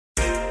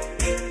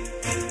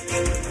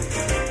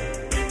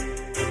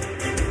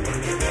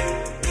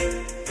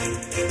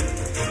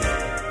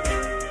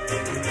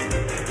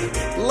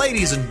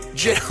Ladies and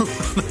gentlemen,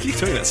 keep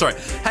doing that. Sorry.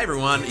 Hey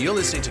everyone, you're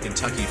listening to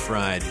Kentucky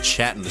Fried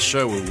Chatting, the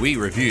show where we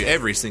review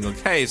every single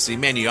KFC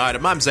menu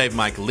item. I'm Dave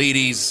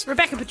Michaelides.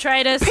 Rebecca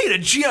Petratus. Peter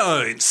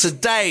Jones.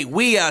 Today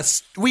we are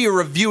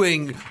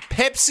reviewing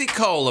Pepsi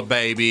Cola,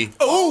 baby.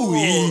 Oh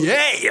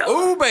yeah.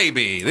 Oh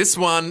baby. This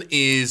one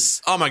is,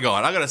 oh my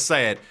god, I gotta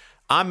say it.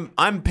 I'm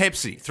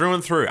Pepsi through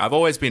and through. I've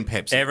always been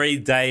Pepsi. Every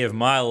day of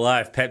my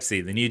life,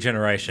 Pepsi, the new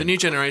generation. The new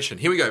generation.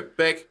 Here we go,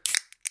 Beck.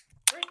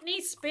 Britney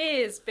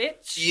Spears,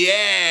 bitch.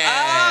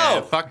 Yeah.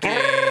 Oh. Fuck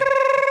yeah.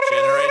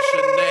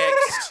 Generation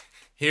next.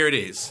 Here it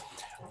is.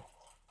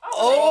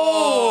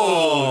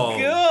 Oh,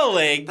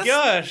 golly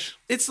gosh.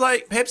 It's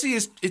like Pepsi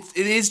is. It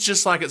is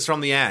just like it's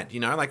from the ad. You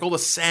know, like all the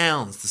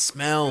sounds, the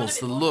smells,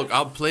 the look.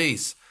 Oh,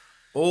 please.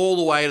 All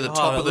the way to the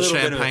top of the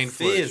champagne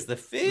flute. The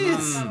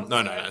fizz.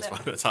 No, that's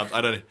fine. That's hard. I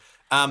don't.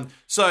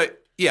 So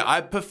yeah, I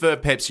prefer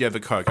Pepsi over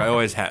Coke. I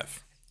always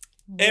have.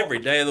 Every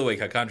day of the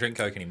week, I can't drink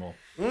Coke anymore.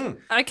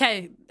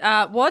 Okay,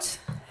 what?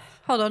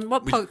 Hold on,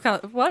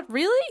 what,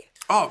 really?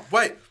 Oh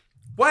wait.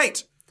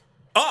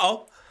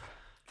 Uh-oh.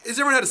 Has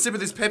everyone had a sip of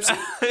this Pepsi?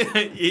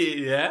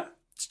 Yeah?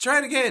 Let's try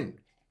it again.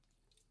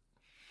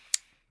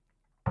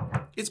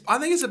 I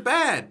think it's a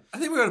bad. I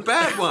think we got a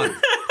bad one.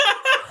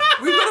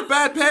 We've got a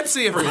bad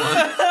Pepsi,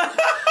 everyone.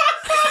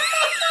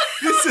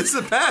 This is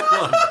a bad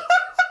one.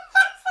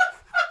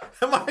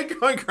 Am I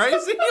going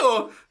crazy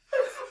or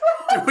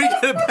did we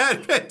get a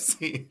bad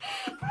Pepsi?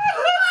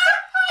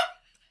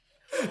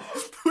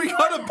 We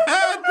got a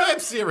bad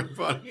Pepsi,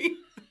 everybody.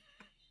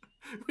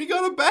 We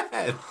got a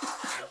bad.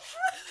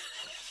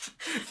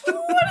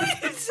 What are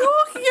you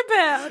talking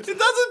about? It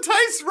doesn't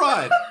taste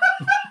right.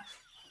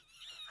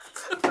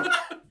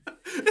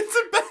 It's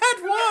a bad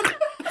one.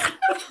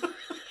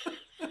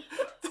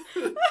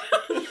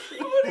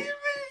 What do you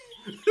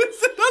mean?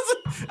 It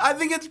doesn't. I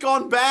think it's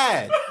gone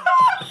bad.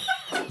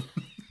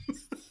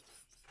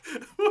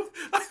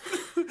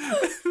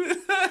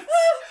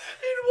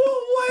 In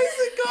what way is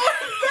it going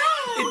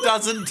bad? It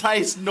doesn't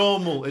taste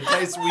normal. It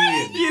tastes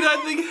weird. You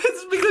don't think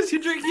it's because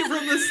you're drinking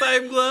from the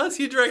same glass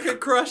you drank a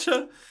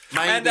Crusher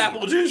and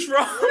apple juice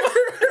from?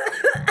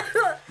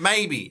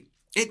 Maybe.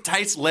 It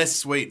tastes less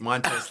sweet.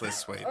 Mine tastes less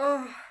sweet.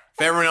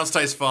 If everyone else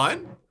tastes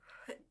fine.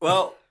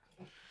 Well,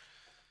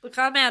 Look,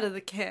 I'm out of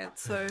the can,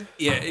 so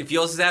yeah, if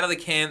yours is out of the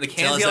can's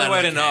Tell the us only out way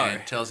of to the know.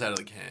 can. Tell us out of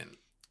the can.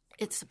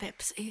 it's a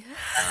Pepsi.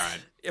 All right.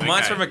 Yeah,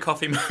 mine's Okay. from a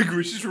coffee mug,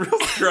 which is real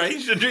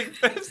strange to drink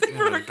Pepsi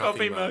from a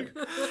coffee mug.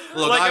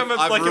 Look, Like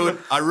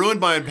I ruined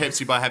my own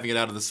Pepsi by having it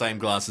out of the same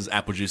glass as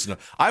apple juice.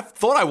 I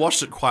thought I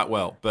washed it quite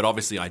well, but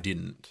obviously I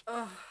didn't.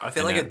 I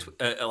feel like a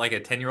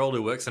 10-year-old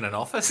who works in an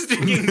office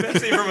drinking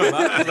Pepsi from a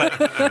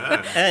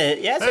mug.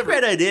 Yeah, it's a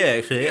great idea,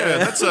 actually. Yeah,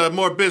 that's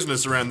more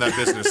business around that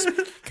business.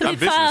 Can we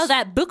file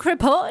that book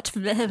report?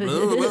 But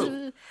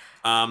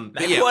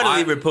yeah,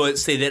 Quarterly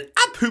reports say that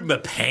I pooped my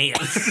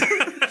pants.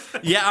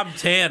 Yeah, I'm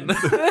 10.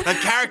 the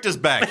character's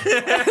back.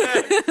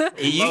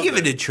 You give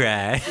it a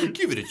try.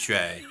 Give it a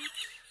try.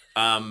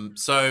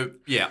 So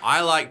yeah,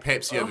 I like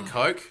Pepsi over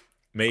Coke.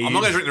 Me, I'm not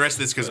going to drink the rest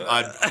of this because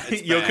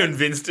you're bad.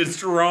 convinced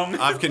it's wrong.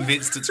 I'm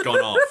convinced it's gone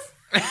off.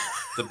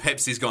 The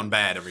Pepsi's gone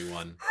bad,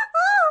 everyone.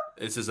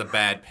 This is a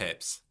bad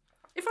Peps.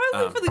 If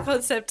only for the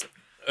concept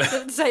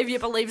that Xavier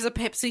believes a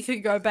Pepsi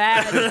could go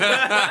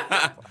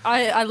bad.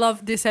 I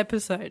love this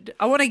episode.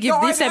 I want to give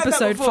this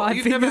episode 5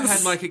 You've fingers. never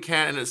had like a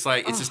can and it's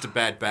like it's just a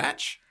bad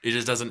batch. It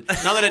just doesn't.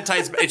 Not that it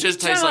tastes. It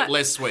just tastes like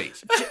less sweet,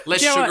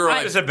 less do you know sugar. what?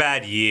 Like, It was a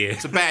bad year.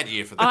 it's a bad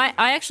year for them. I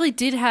actually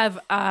did have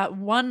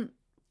one.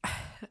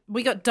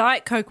 We got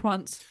Diet Coke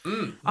once,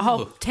 a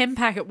whole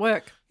 10-pack at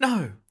work,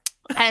 No.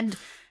 and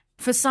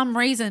for some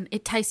reason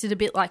it tasted a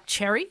bit like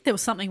cherry. There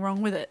was something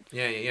wrong with it,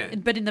 Yeah.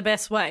 but in the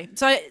best way.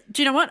 So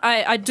do you know what?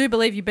 I do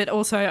believe you, but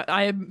also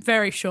I am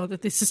very sure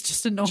that this is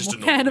just a normal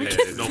can of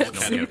normal can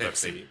Pepsi. of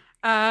Pepsi.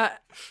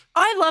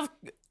 I love.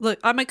 Look,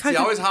 I'm a Coke. See,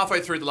 I was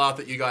halfway through the laugh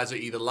that you guys are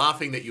either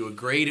laughing that you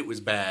agreed it was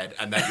bad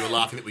and that you were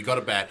laughing that we got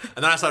it bad.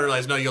 And then I started to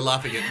realize, no, you're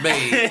laughing at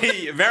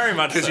me Very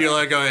much because so. you're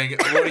like going,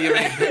 what do you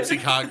mean Pepsi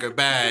can't go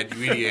bad,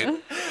 you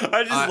idiot?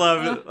 I just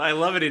love it. I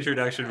love an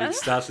introduction which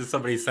starts with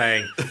somebody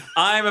saying,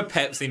 I'm a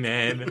Pepsi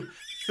man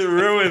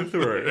through and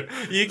through.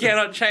 You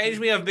cannot change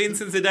me. I've been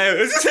since the day.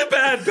 Is this a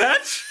bad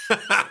batch?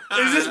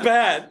 Is this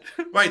bad?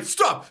 Wait,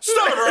 stop,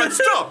 everyone,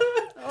 stop.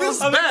 This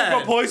is I think I've bad.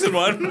 got poison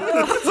one.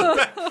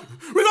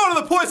 We're going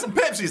to the poison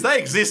Pepsis. They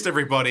exist,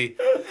 everybody.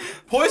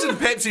 Poison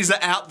Pepsis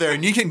are out there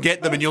and you can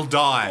get them and you'll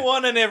die.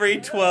 1 in every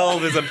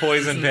 12 is a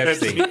poison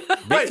Pepsi.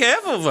 Be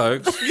careful,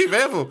 folks. Be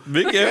careful.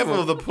 Be careful.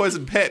 of the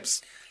poison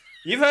Peps.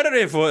 You've heard it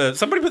before.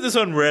 Somebody put this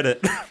on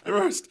Reddit.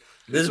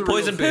 There's a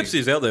poison real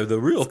thing. Pepsis out there. They're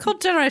real. It's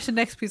called Generation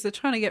Next because they're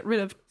trying to get rid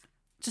of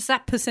just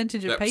that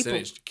percentage of That people.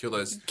 percentage to kill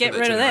those. Get kill that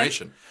rid of that.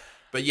 generation.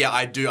 But yeah,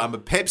 I do. I'm a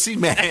Pepsi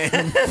man.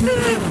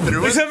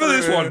 Except for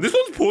this one. This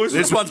one's poison.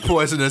 This one's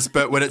poisonous,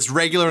 but when it's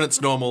regular and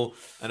it's normal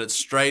and it's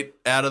straight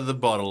out of the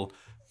bottle,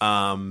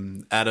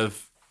 out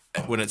of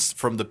when it's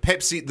from the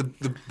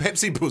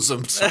Pepsi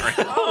bosom. Sorry,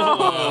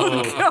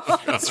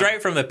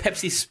 Straight from the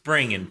Pepsi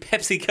Spring in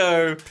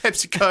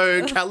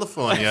PepsiCo,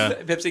 California.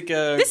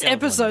 PepsiCo. This California.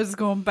 episode's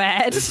gone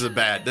bad. This is a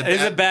bad.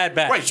 It's a bad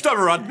batch. Wait, stop,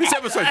 everyone. This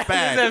episode's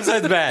bad. This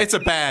episode's bad. It's a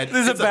bad.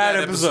 This is a bad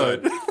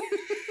episode.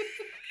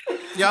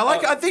 Yeah,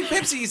 I think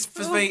Pepsi is,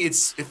 for me. It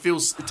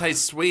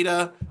tastes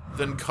sweeter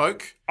than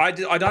Coke. I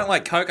don't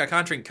like Coke. I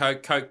can't drink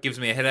Coke. Coke gives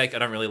me a headache. I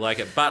don't really like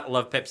it. But I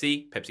love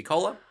Pepsi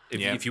Cola,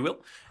 if you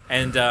will.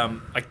 And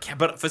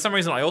but for some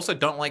reason, I also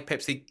don't like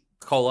Pepsi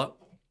Cola,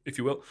 if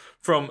you will,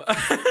 from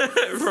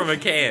from a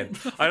can.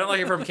 I don't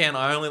like it from a can.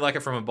 I only like it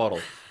from a bottle,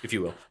 if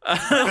you will.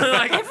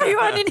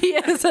 Everyone in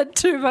here has had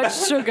too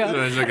much sugar.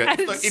 And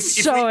it's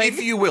showing.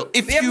 If you will, The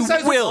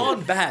episode's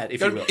gone bad, if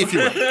you will. If you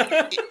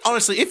will,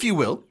 honestly, if you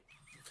will.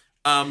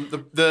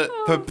 The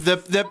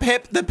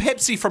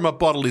Pepsi from a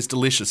bottle is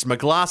delicious. From a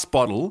glass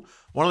bottle,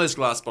 one of those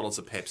glass bottles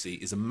of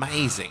Pepsi is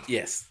amazing.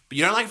 Yes. But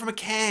you don't like it from a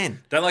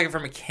can. Don't like it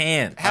from a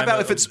can. How about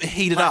if it's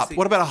heated up?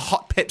 What about a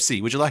hot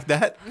Pepsi? Would you like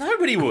that?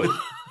 Nobody would.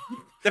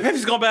 The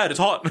Pepsi's gone bad. It's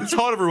hot. It's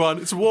hot, everyone.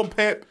 It's a warm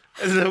pep.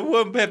 It's a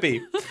warm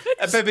Peppy.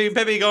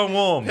 Peppy gone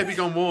warm. Peppy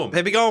gone warm.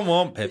 Peppy gone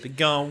warm. Peppy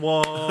gone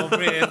warm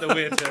in the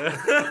winter.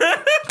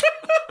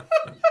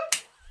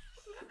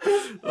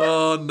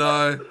 Oh,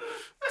 no.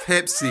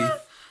 Pepsi.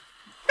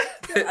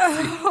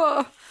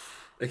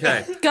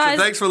 Okay, Guys.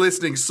 so thanks for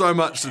listening so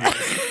much to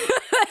this.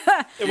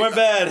 It went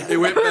bad. It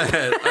went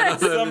bad.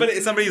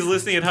 Somebody's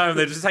listening at home.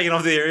 They're just taking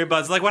off their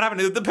earbuds. Like, what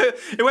happened?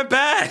 It went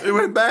bad. It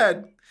went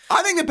bad.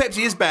 I think the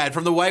Pepsi is bad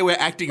from the way we're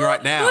acting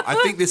right now. I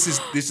think this is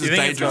think it's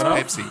dangerous gone off?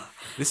 Pepsi.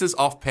 This is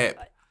off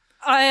Pep.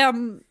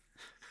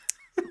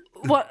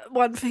 What?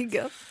 One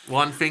finger.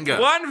 One finger.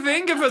 One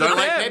finger for the Don't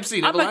like Pep. Pepsi.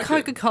 I'm Never a liked it.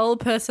 Coca-Cola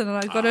person, and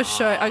I got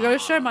to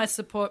show my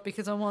support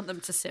because I want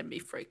them to send me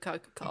free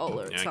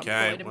Coca-Cola at some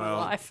Okay, point in my well.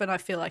 life, and I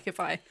feel like if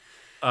I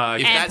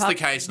If that's the up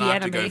case, the then I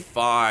have to enemy. go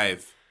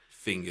 5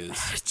 fingers.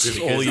 Because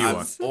all you I'm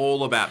want.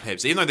 all about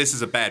Pepsi. Even though this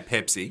is a bad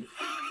Pepsi,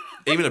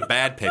 even a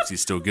bad Pepsi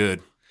is still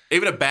good.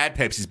 Even a bad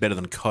Pepsi is better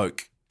than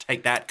Coke.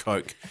 Take that,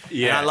 Coke.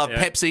 Yeah, and I love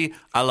yeah. Pepsi.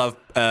 I love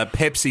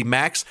Pepsi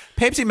Max.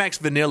 Pepsi Max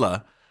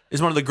Vanilla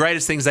is one of the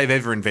greatest things they've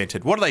ever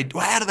invented. How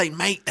do they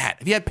make that?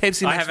 Have you had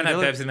Pepsi Max I haven't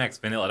Vanilla? had Pepsi Max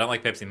Vanilla. I don't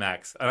like Pepsi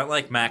Max. I don't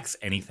like Max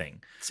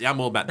anything. See,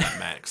 I'm all about that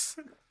Max.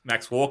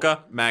 Max Walker.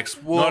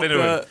 Max Walker. Not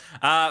into it.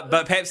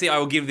 But Pepsi, I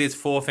will give this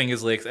 4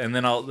 fingers licks, and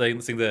then I'll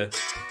sing the...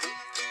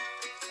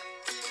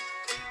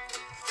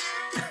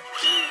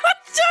 I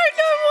don't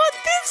know what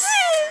this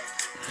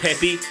is.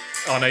 Peppy.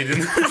 Oh, no, you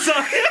didn't.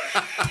 Sorry.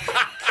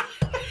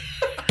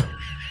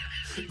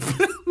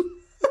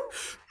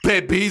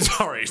 Peppy.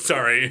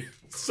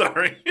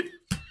 Sorry.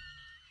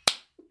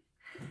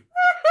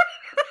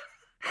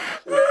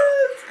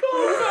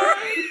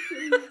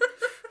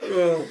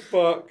 Oh,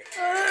 fuck.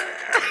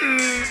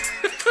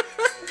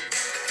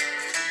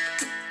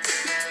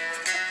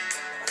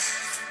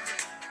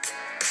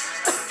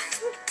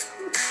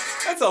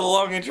 That's a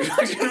long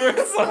introduction for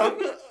a song.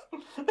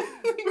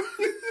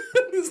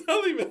 There's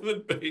nothing better than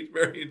Pete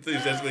very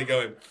enthusiastically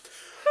going,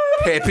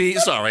 Peppy.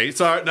 Sorry.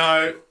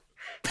 No.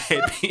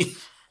 Peppy.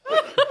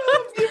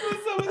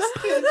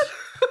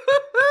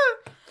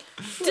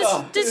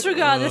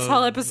 Disregard this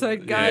whole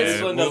episode, guys.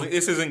 This one doesn't-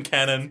 this isn't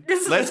canon.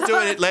 Let's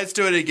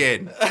do it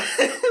again.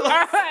 All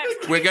right.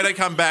 We're going to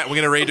come back.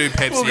 We're going to redo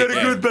Pepsi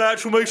again.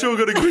 batch. We'll make sure we've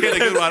got a Get a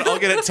good one. I'll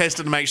get it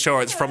tested and make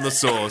sure it's from the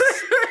source.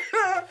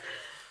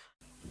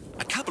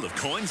 A couple of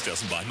coins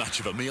doesn't buy much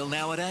of a meal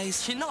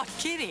nowadays. You're not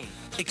kidding.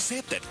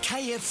 Except at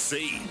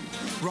KFC.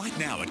 Right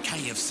now at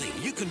KFC,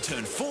 you can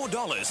turn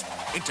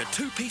 $4 into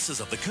 2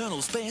 pieces of the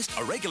Colonel's Best,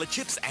 a regular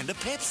chips and a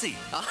Pepsi.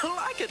 I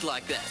like it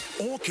like that.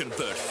 Or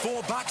convert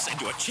 $4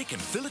 into a chicken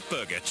fillet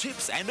burger,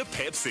 chips and a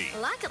Pepsi. I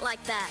like it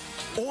like that.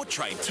 Or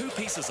trade 2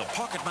 pieces of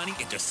pocket money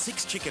into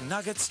 6 chicken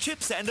nuggets,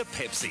 chips and a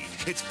Pepsi.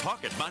 It's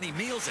pocket money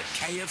meals at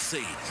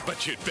KFC.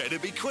 But you'd better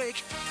be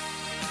quick.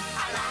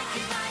 I like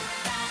it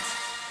like that.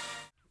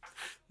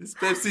 This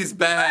Pepsi's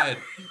bad.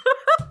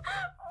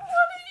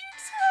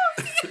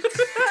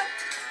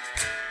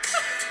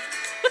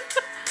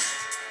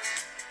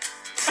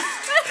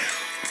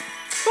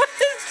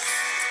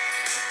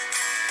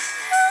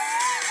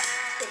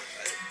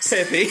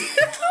 Peppy.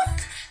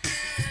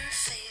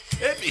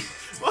 Peppy.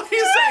 Why are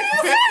you saying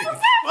Peppy?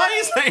 Why are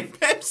you saying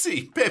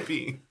Pepsi?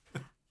 Peppy.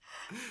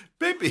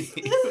 Peppy.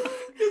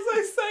 Because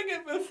I sang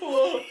it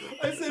before.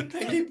 I said,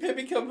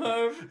 Peppy come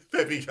home.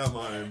 Peppy come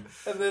home.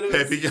 And then it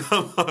was, Peppy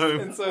come home.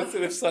 and so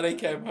instead of Sonny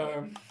came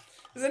home.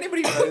 Does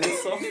anybody know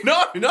this song?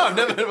 No, I've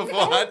never heard it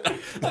before. I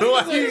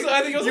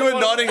think it was you were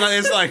one- nodding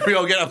like this, like we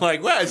all get. I'm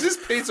like, wow, is this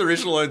Pete's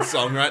original own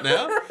song right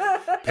now?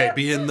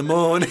 Peppy in the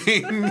morning.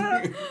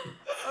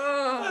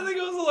 I think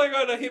it was like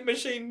on a Hit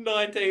Machine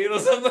 19 or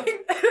something.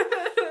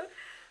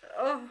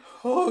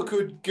 Oh,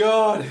 good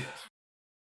God.